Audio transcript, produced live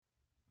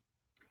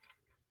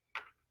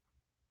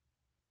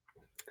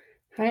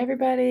Hi,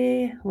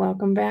 everybody.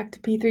 Welcome back to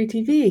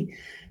P3TV.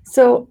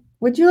 So,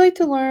 would you like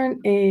to learn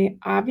a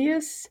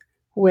obvious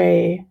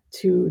way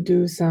to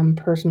do some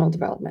personal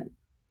development?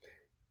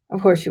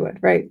 Of course you would,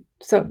 right?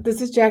 So,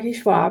 this is Jackie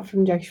Schwab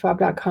from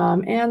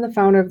JackieSchwab.com and the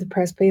founder of the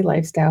Press Play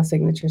Lifestyle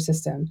Signature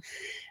System.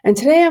 And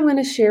today I'm going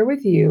to share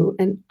with you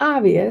an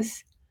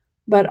obvious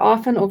but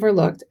often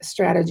overlooked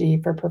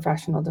strategy for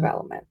professional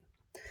development.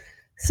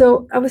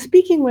 So I was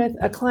speaking with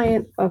a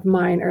client of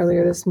mine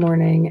earlier this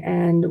morning,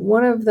 and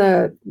one of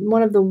the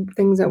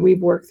things that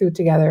we've worked through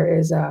together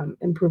is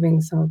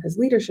improving some of his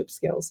leadership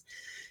skills.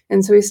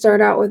 And so we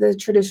start out with a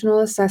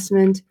traditional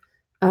assessment,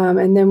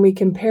 and then we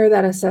compare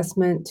that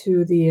assessment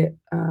to the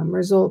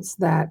results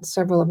that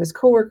several of his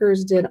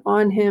coworkers did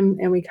on him,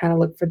 and we kind of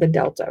look for the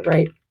delta,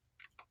 right?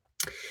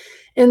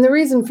 And the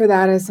reason for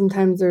that is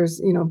sometimes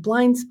there's,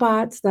 blind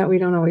spots that we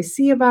don't always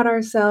see about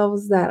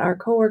ourselves that our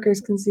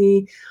coworkers can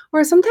see,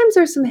 or sometimes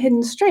there's some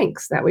hidden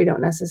strengths that we don't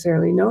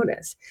necessarily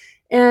notice.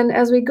 And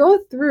as we go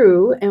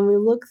through and we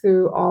look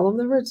through all of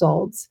the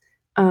results,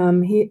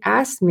 he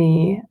asked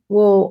me,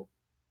 well,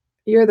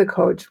 you're the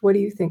coach. What do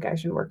you think I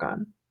should work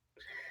on?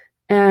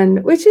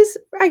 And which is,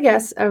 I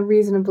guess, a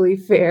reasonably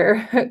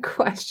fair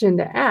question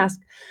to ask.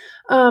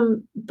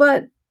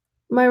 But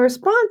my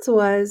response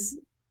was,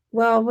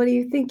 well, what do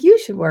you think you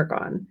should work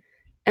on?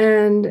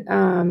 And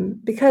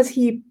because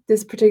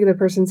this particular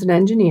person's an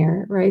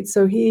engineer, right?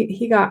 So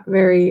he got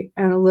very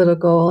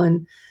analytical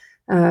and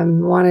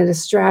wanted a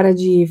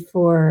strategy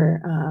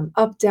for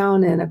up,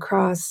 down, and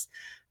across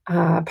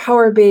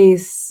power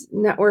base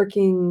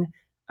networking,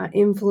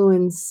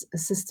 influence,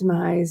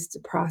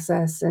 systemized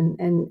process,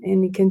 and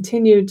he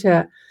continued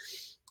to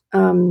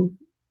um,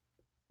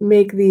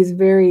 make these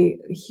very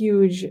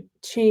huge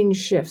change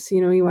shifts.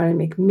 You want to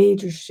make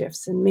major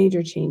shifts and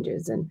major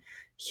changes and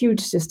huge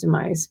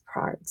systemized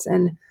parts.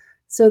 And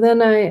so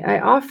then I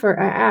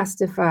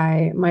asked if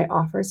I might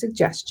offer a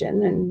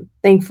suggestion. And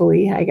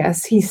thankfully, I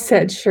guess he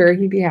said, sure,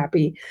 he'd be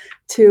happy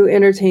to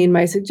entertain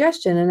my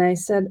suggestion. And I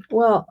said,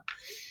 well,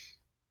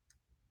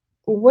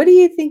 what do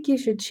you think you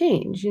should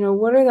change?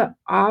 What are the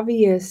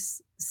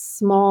obvious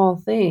small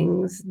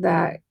things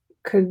that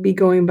could be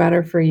going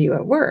better for you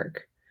at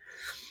work?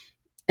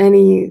 And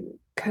he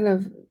kind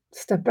of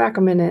stepped back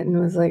a minute and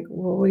was like,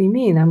 well, what do you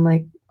mean? I'm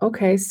like,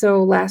 okay,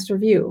 so last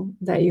review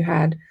that you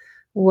had,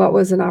 what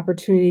was an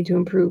opportunity to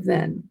improve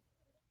then?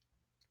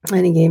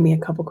 And he gave me a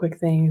couple quick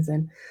things.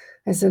 And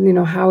I said,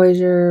 how is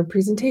your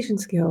presentation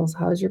skills?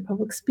 How is your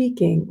public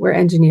speaking? We're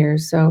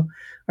engineers,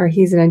 or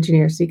he's an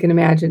engineer. So you can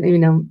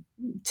imagine,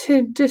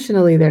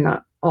 traditionally they're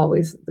not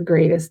always the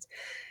greatest.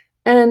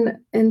 And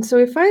so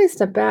we finally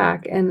stepped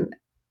back and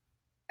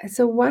I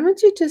said, why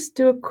don't you just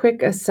do a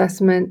quick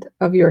assessment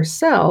of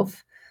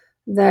yourself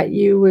that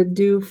you would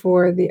do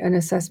for an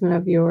assessment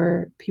of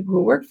your people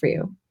who work for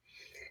you?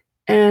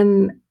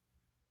 And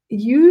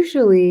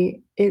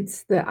usually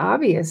it's the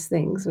obvious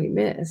things we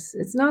miss.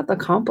 It's not the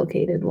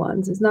complicated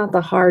ones. It's not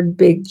the hard,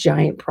 big,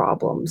 giant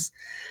problems.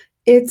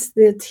 It's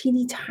the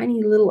teeny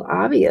tiny little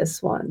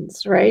obvious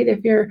ones, right?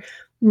 If you're,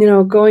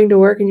 going to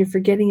work and you're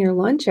forgetting your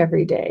lunch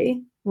every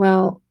day,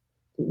 well,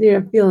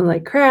 you're feeling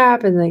like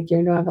crap and like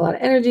you don't have a lot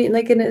of energy and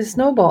it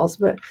snowballs.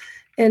 But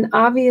an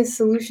obvious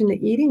solution to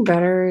eating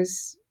better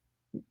is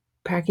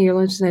packing your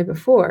lunch the night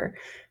before.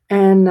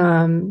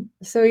 And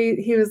so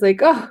he was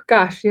like, oh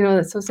gosh,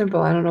 that's so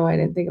simple. I don't know why I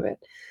didn't think of it.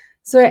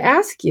 So I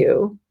ask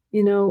you,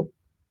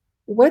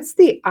 what's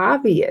the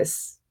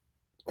obvious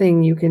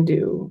thing you can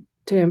do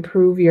to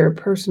improve your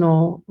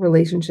personal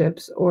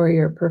relationships or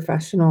your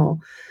professional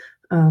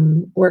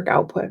work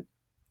output?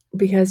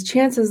 Because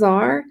chances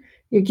are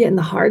you're getting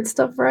the hard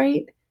stuff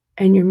right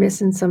and you're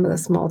missing some of the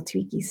small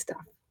tweaky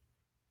stuff.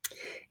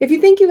 If you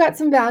think you got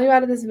some value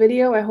out of this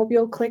video, I hope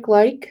you'll click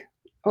like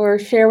or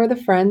share with a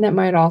friend that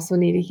might also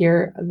need to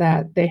hear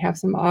that they have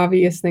some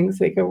obvious things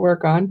they could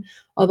work on,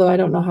 although I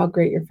don't know how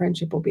great your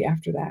friendship will be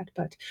after that.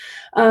 But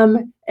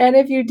and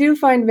if you do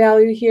find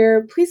value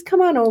here, please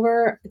come on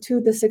over to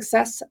the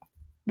Success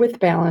with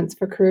Balance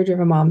for Career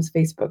Driven Moms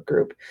Facebook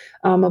group.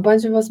 A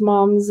bunch of us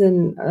moms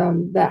and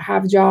that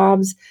have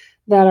jobs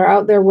that are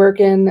out there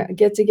working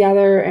get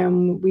together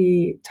and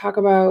we talk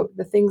about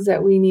the things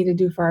that we need to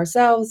do for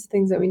ourselves, the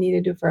things that we need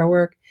to do for our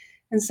work,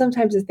 and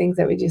sometimes the things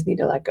that we just need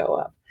to let go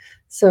of.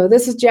 So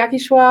this is Jackie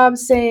Schwab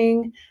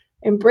saying,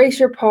 embrace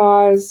your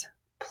pause,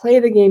 play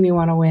the game you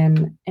want to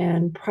win,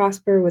 and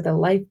prosper with a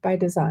life by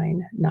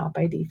design, not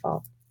by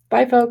default.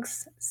 Bye,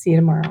 folks. See you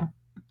tomorrow.